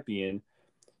champion.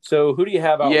 So who do you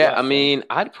have out? Yeah, I mean,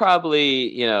 I'd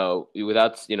probably,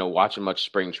 without, watching much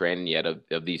spring training yet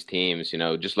of these teams,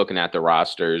 just looking at the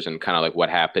rosters and kind of like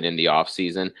what happened in the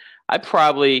offseason, I'd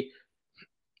probably,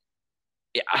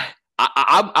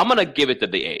 I'm going to give it to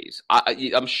the A's.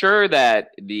 I'm sure that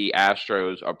the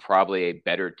Astros are probably a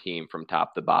better team from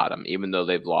top to bottom, even though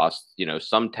they've lost,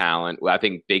 some talent. Well, I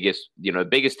think the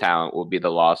biggest talent will be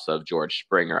the loss of George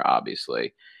Springer,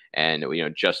 obviously. And,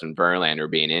 Justin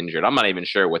Verlander being injured. I'm not even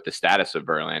sure what the status of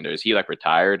Verlander is. Is he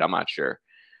retired? I'm not sure.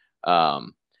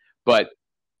 But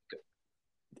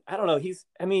I don't know.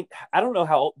 I don't know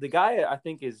how old the guy, I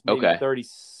think, is maybe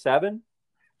 37,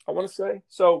 I want to say.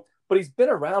 So, but he's been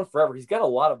around forever. He's got a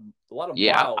lot of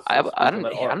yeah, miles. I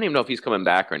don't even know if he's coming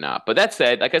back or not. But that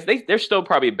said, they're still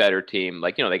probably a better team.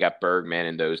 They got Bergman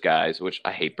and those guys, which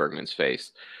I hate Bergman's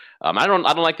face. I don't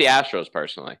like the Astros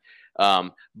personally.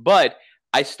 But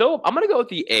I'm going to go with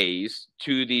the A's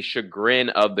to the chagrin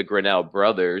of the Grinnell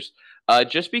brothers,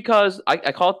 just because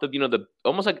I call it the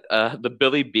almost like the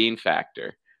Billy Bean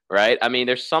factor, right? I mean,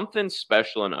 there's something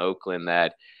special in Oakland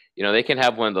that, they can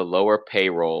have one of the lower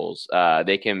payrolls.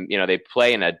 They can, they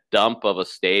play in a dump of a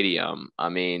stadium. I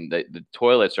mean, the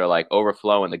toilets are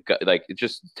overflowing. It's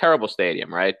just a terrible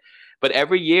stadium, right? But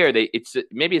every year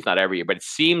maybe it's not every year, but it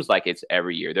seems like it's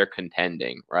every year they're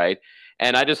contending, right?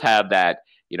 And I just have that,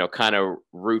 kind of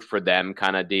root for them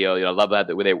kind of deal. I love that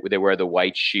they wear the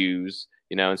white shoes,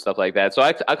 and stuff like that. So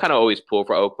I kind of always pull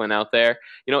for Oakland out there.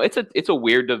 It's a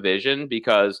weird division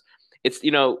because it's,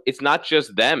 it's not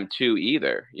just them too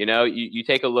either. You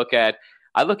take a look at,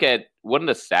 I look at one of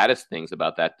the saddest things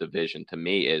about that division to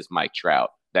me is Mike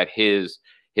Trout, that his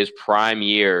prime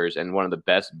years and one of the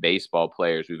best baseball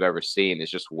players we've ever seen is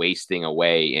just wasting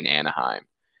away in Anaheim,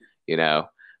 you know.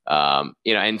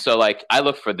 And so like I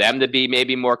look for them to be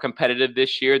maybe more competitive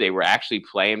this year. They were actually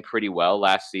playing pretty well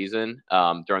last season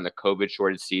during the COVID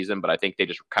shorted season, but I think they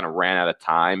just kind of ran out of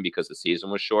time because the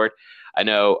season was short. I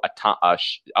know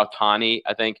Ohtani,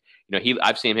 I think,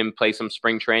 I've seen him play some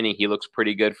spring training. He looks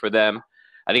pretty good for them.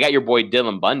 They got your boy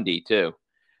Dylan Bundy too,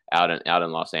 out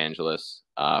in Los Angeles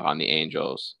on the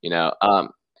Angels. And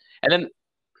then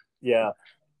yeah,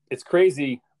 it's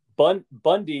crazy.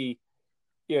 Bundy.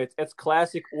 Yeah, it's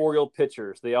classic Oriole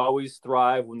pitchers. They always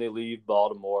thrive when they leave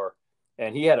Baltimore,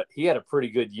 and he had a pretty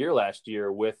good year last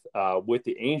year with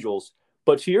the Angels.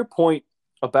 But to your point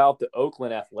about the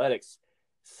Oakland Athletics,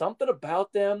 something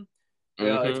about them,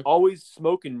 it's always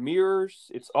smoke and mirrors.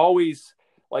 It's always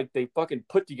like they fucking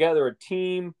put together a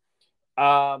team.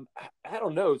 I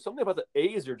don't know, something about the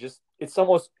A's are just it's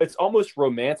almost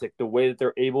romantic the way that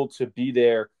they're able to be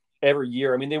there every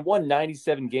year. I mean, they won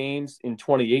 97 games in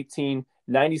 2018.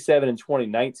 97 in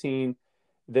 2019.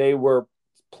 They were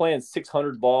playing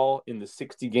 600 ball in the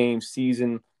 60-game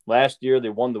season. Last year, they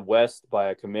won the West by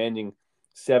a commanding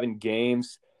 7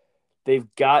 games. They've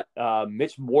got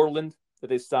Mitch Moreland that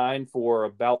they signed for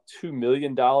about $2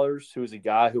 million, who is a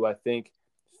guy who I think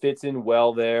fits in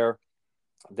well there.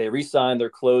 They re-signed their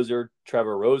closer,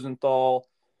 Trevor Rosenthal.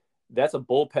 That's a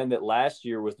bullpen that last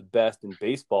year was the best in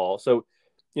baseball. So,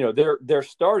 their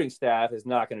starting staff is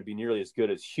not going to be nearly as good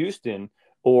as Houston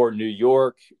or New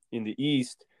York in the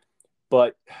East,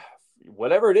 but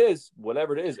whatever it is,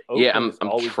 Oakland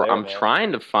I'm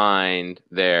trying to find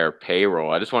their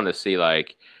payroll. I just wanted to see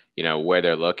where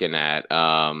they're looking at.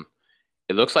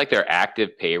 It looks like their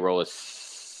active payroll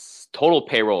total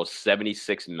payroll is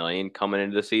 76 million coming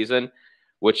into the season,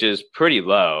 which is pretty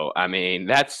low. I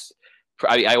mean,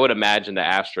 I would imagine the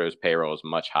Astros payroll is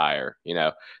much higher,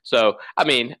 So, I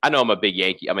mean, I know I'm a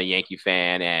Yankee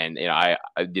fan, and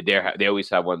they always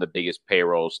have one of the biggest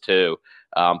payrolls too.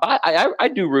 But I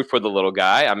do root for the little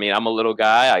guy. I mean, I'm a little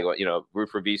guy. I go, root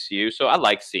for VCU, so I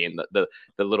like seeing the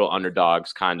little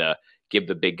underdogs kind of give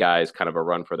the big guys kind of a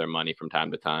run for their money from time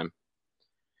to time.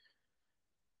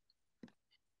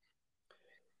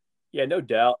 Yeah, no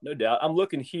doubt. I'm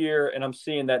looking here and I'm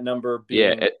seeing that number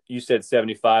being, you said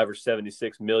 75 or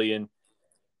 76 million.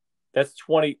 That's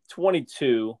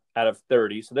 22 out of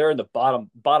 30. So they're in the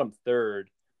bottom third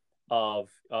of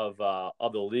the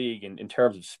league in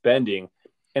terms of spending.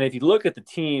 And if you look at the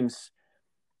teams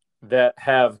that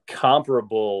have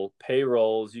comparable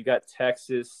payrolls, you got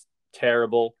Texas,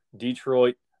 terrible,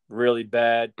 Detroit, really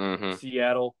bad,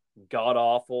 Seattle, god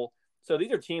awful. So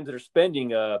these are teams that are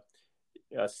spending a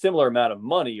similar amount of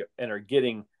money and are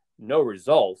getting no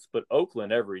results, but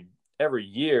Oakland every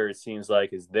year it seems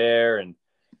like is there, and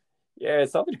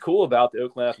it's something cool about the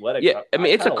Oakland Athletics. Yeah, I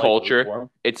mean, it's a culture.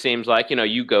 It seems like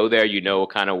you go there,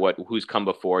 kind of who's come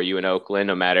before you in Oakland.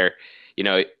 No matter,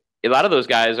 a lot of those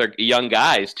guys are young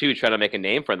guys too, trying to make a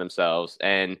name for themselves,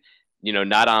 and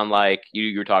not unlike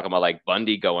you're talking about like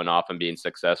Bundy going off and being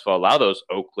successful. A lot of those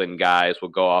Oakland guys will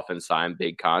go off and sign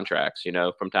big contracts,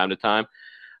 from time to time.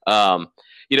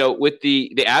 With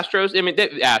the Astros, I mean,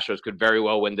 the Astros could very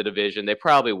well win the division. They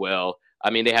probably will. I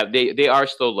mean, they are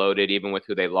still loaded even with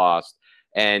who they lost.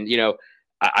 And,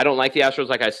 I don't like the Astros,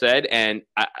 like I said, and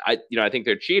I think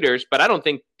they're cheaters, but I don't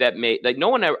think that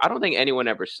I don't think anyone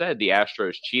ever said the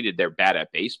Astros cheated. They're bad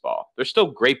at baseball. They're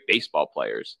still great baseball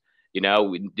players. They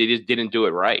just didn't do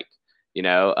it right.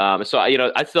 So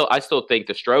I still think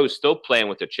the Stros still playing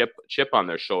with a chip on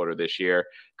their shoulder this year,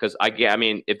 because I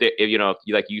mean, if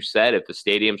like you said, if the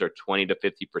stadiums are 20 to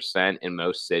 50% in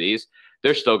most cities,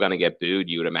 they're still going to get booed.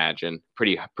 You would imagine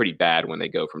pretty bad when they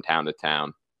go from town to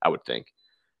town, I would think.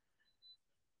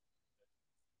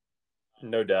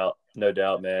 No doubt,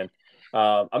 man.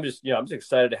 I'm just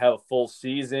excited to have a full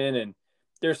season, and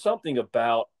there's something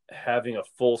about having a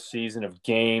full season of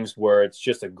games where it's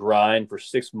just a grind for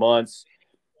 6 months,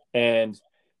 and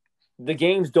the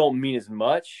games don't mean as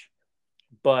much,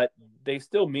 but they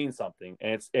still mean something,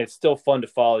 and it's still fun to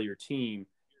follow your team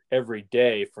every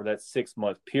day for that 6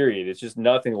 month period. It's just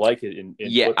nothing like it in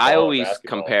football. I always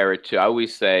compare it to, I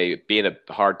always say, being a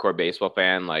hardcore baseball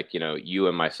fan, like you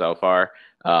and myself are,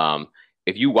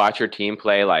 if you watch your team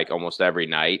play like almost every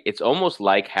night, it's almost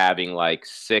like having like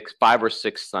 5 or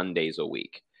 6 Sundays a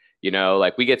week.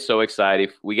 Like we get so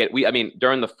excited. I mean,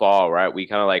 during the fall, right? We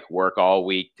kind of like work all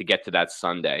week to get to that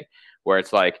Sunday. where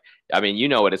it's like, I mean, you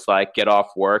know what it's like, get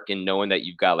off work and knowing that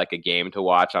you've got like a game to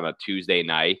watch on a Tuesday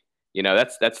night.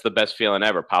 That's the best feeling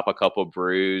ever. Pop a couple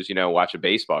brews, watch a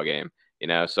baseball game.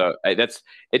 So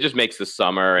it just makes the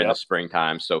summer and the Yep.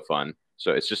 springtime so fun.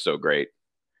 So it's just so great.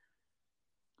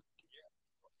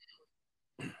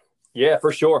 Yeah,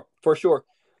 for sure. For sure.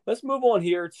 Let's move on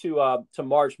here to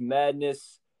March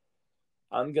Madness.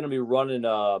 I'm going to be running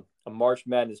a March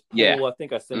Madness pool. Yeah. I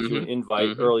think I sent you an invite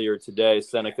Mm-hmm. earlier today,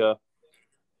 Seneca.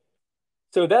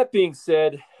 So that being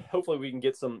said, hopefully we can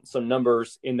get some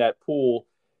numbers in that pool.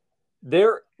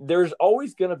 There's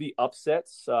always going to be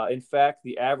upsets. In fact,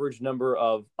 the average number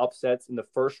of upsets in the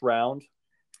first round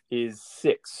is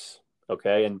 6.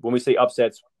 Okay, and when we say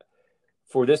upsets,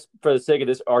 for the sake of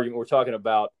this argument, we're talking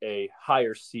about a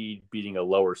higher seed beating a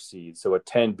lower seed. So a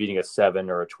 10 beating a 7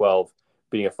 or a 12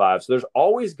 beating a 5. So there's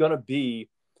always going to be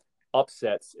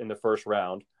upsets in the first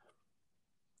round.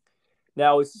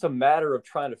 Now it's just a matter of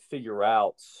trying to figure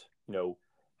out,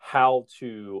 how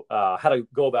to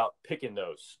go about picking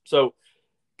those. So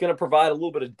going to provide a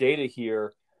little bit of data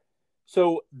here.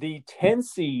 So the 10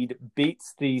 seed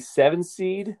beats the 7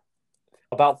 seed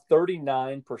about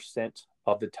 39%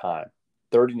 of the time.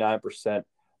 39%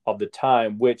 of the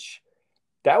time, which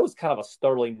that was kind of a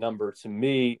startling number to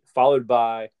me, followed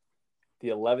by the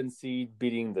 11 seed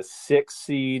beating the 6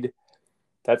 seed.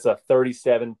 That's a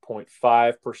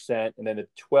 37.5%. And then the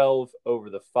 12 over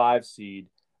the 5 seed,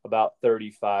 about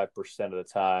 35% of the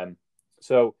time.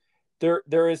 So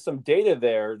there is some data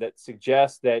there that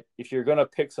suggests that if you're going to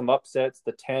pick some upsets,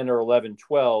 the 10 or 11,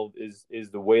 12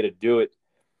 is the way to do it.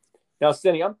 Now,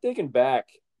 Stenny, I'm thinking back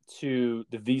to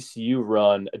the VCU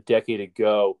run a decade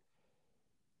ago.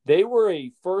 They were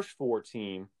a first 4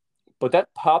 team, but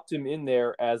that popped him in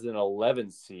there as an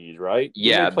 11 seed, right?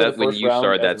 Yeah, that when you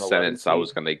started that sentence, I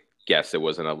was going to guess it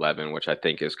was an 11, which I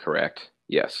think is correct.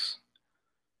 Yes.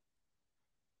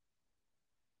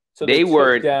 So they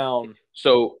were down.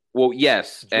 So, well,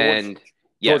 yes, and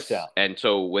yes, Georgetown. And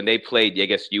so when they played, I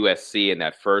guess USC in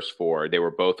that first 4, they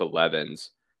were both 11s.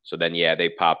 So then, yeah, they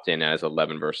popped in as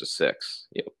 11 versus 6.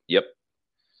 Yep.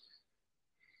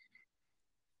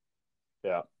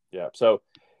 Yeah. So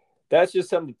that's just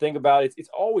something to think about. It's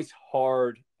always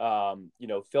hard,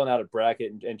 filling out a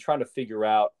bracket and trying to figure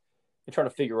out, what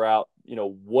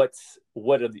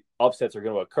of the upsets are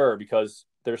going to occur, because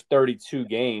there's 32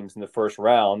 games in the first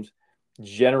round.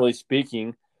 Generally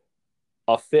speaking,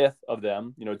 a fifth of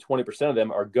them, 20% of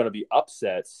them are going to be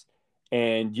upsets,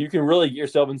 and you can really get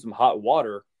yourself in some hot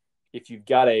water if you've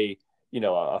got a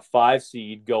 5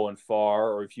 seed going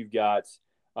far, or if you've got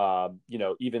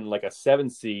even like a 7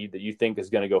 seed that you think is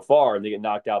going to go far, and they get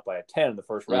knocked out by a 10 in the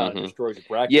first round, and destroys the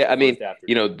bracket. Yeah, I mean,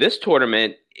 this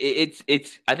tournament, it's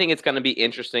I think it's going to be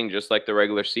interesting, just like the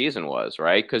regular season was,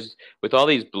 right? Because with all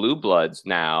these blue bloods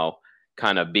now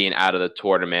kind of being out of the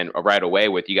tournament right away,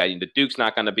 with you got the Duke's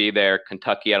not going to be there,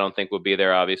 Kentucky I don't think will be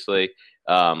there, obviously.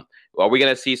 Are we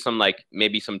going to see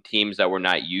maybe some teams that we're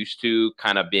not used to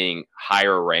kind of being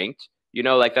higher ranked?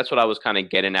 That's what I was kind of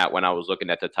getting at when I was looking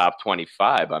at the top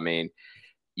 25. I mean,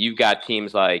 you've got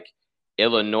teams like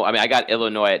Illinois. I mean, I got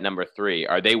Illinois at number 3.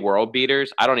 Are they world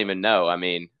beaters? I don't even know. I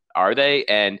mean, are they?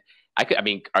 And I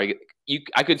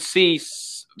could see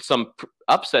some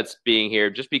upsets being here,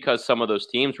 just because some of those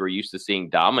teams we're used to seeing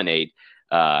dominate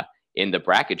in the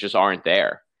bracket just aren't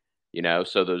there.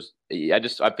 So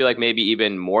I feel like maybe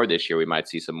even more this year we might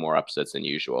see some more upsets than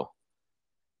usual.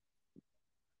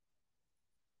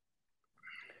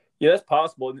 Yeah, that's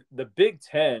possible. The Big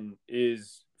Ten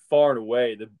is far and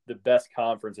away the best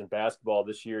conference in basketball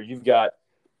this year. You've got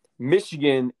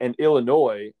Michigan and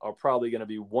Illinois are probably going to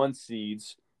be 1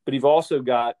 seeds, but you've also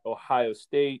got Ohio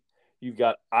State. You've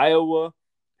got Iowa,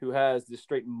 who has this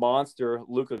straight monster,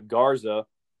 Luka Garza.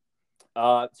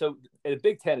 So the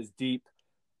Big Ten is deep.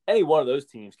 Any one of those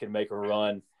teams can make a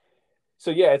run.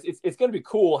 So, yeah, it's going to be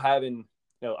cool having,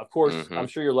 of course, I'm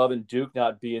sure you're loving Duke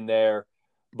not being there.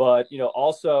 But,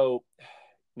 also,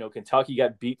 Kentucky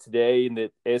got beat today in the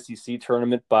SEC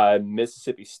tournament by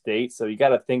Mississippi State. So you got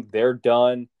to think they're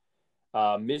done.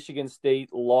 Michigan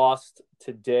State lost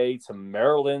today to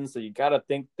Maryland. So you got to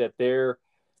think that they're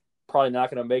probably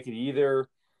not going to make it either.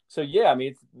 So, yeah, I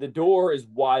mean, the door is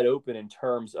wide open in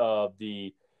terms of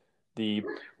the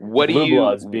what Blue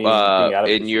Bloods being out of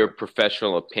in your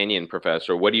professional opinion,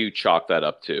 Professor, what do you chalk that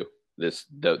up to?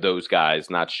 Those guys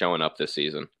not showing up this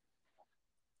season?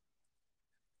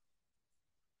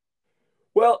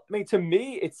 Well, I mean, to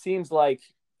me, it seems like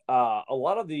a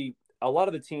lot of the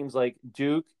teams like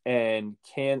Duke and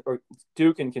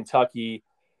Kentucky,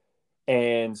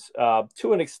 and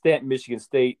to an extent Michigan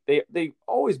State, they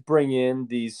always bring in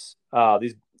these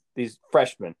these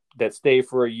freshmen that stay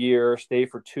for a year, stay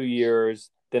for 2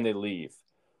 years, then they leave.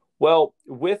 Well,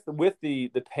 with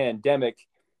the pandemic,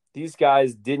 these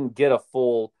guys didn't get a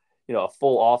full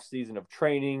off season of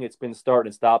training. It's been start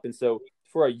and stop, and so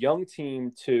for a young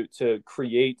team to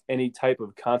create any type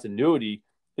of continuity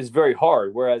is very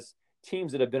hard. Whereas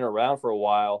teams that have been around for a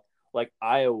while, like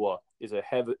Iowa, is a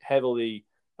heavily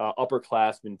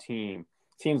upperclassmen team.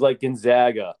 Teams like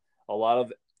Gonzaga, a lot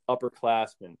of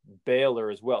upperclassmen. Baylor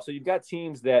as well. So you've got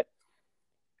teams that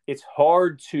it's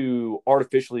hard to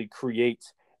artificially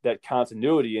create that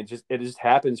continuity, and it just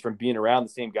happens from being around the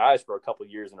same guys for a couple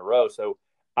of years in a row. So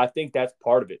I think that's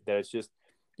part of it. That it's just,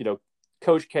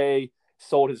 Coach K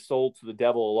sold his soul to the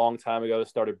devil a long time ago.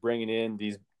 Started bringing in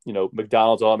these,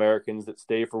 McDonald's All-Americans that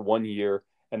stay for 1 year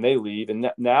and they leave. And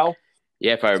now,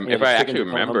 yeah, if I actually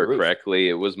remember correctly,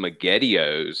 it was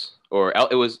Magghettios, or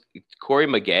it was Corey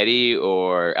Maggette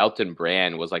or Elton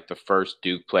Brand was like the first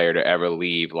Duke player to ever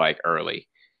leave like early,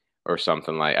 or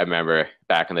something. Like, I remember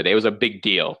back in the day, it was a big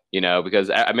deal, because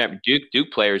I remember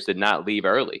Duke players did not leave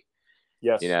early.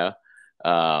 Yes.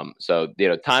 So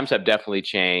times have definitely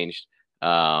changed.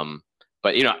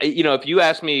 But if you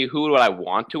ask me who would I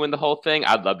want to win the whole thing,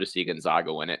 I'd love to see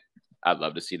Gonzaga win it. I'd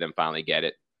love to see them finally get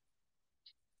it.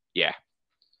 Yeah.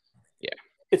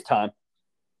 It's time.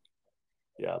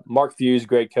 Yeah, Mark Few is a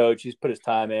great coach. He's put his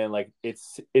time in. Like,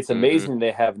 it's amazing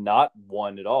they have not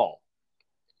won at all.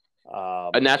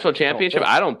 A national championship?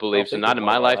 I don't believe so. Not in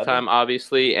my lifetime,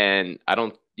 obviously, and I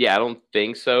don't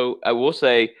think so. I will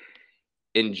say,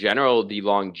 in general, the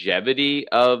longevity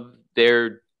of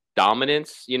their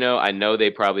dominance. I know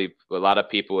a lot of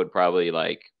people would probably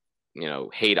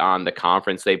hate on the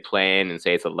conference they play in and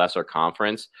say it's a lesser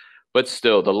conference, but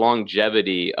still, the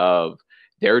longevity of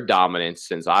their dominance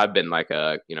since I've been like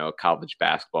a college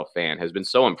basketball fan has been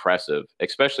so impressive,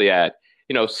 especially at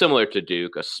similar to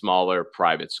Duke, a smaller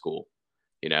private school,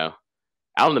 out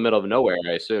in the middle of nowhere,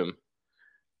 I assume.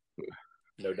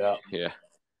 No doubt. Yeah.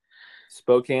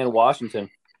 Spokane,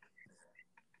 Washington.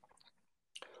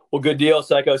 Well, good deal,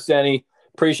 Psycho Senny.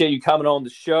 Appreciate you coming on the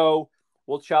show.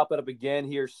 We'll chop it up again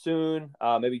here soon.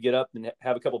 Maybe get up and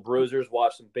have a couple bruisers,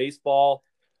 watch some baseball.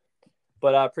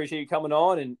 But I appreciate you coming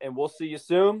on, and we'll see you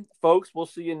soon. Folks, we'll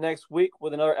see you next week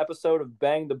with another episode of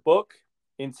Bang the Book.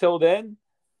 Until then,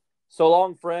 so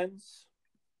long, friends.